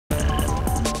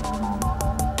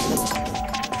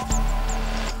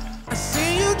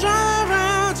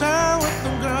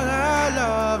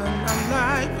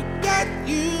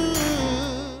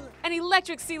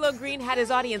electric CeeLo Green had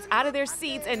his audience out of their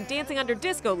seats and dancing under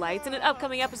disco lights in an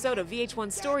upcoming episode of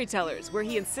VH1 Storytellers, where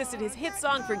he insisted his hit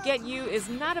song Forget You is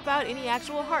not about any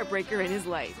actual heartbreaker in his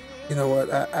life. You know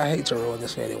what, I hate to ruin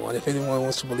this for anyone. If anyone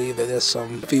wants to believe that there's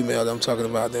some female that I'm talking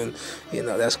about, then, you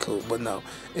know, that's cool. But no,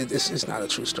 it's not a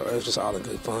true story. It's just all in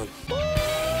good fun.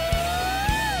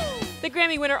 The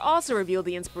Grammy winner also revealed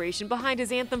the inspiration behind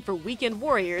his anthem for Weekend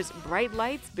Warriors, Bright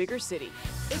Lights, Bigger City.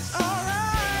 It's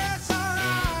alright, it's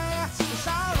alright, it's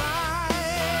alright.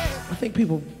 I think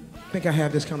people think I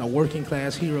have this kind of working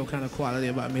class hero kind of quality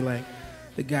about me, like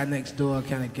the guy next door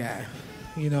kind of guy,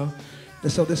 you know?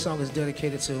 And so this song is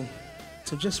dedicated to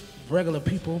just regular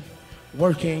people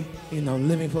working, you know,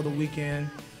 living for the weekend,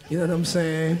 you know what I'm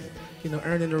saying? You know,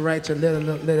 earning the right to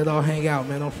let it all hang out,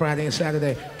 man, on Friday and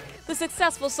Saturday. The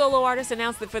successful solo artist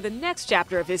announced that for the next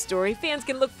chapter of his story, fans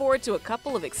can look forward to a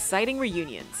couple of exciting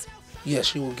reunions.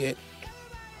 Yes, you will get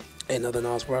another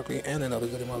Nas Broccoli and another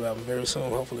Goody Mob album very soon,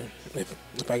 hopefully,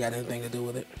 if I got anything to do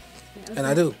with it. Okay. And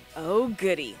I do. Oh,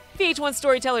 goody. VH1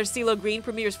 Storyteller CeeLo Green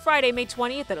premieres Friday, May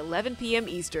 20th at 11 p.m.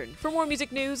 Eastern. For more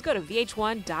music news, go to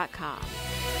vh1.com.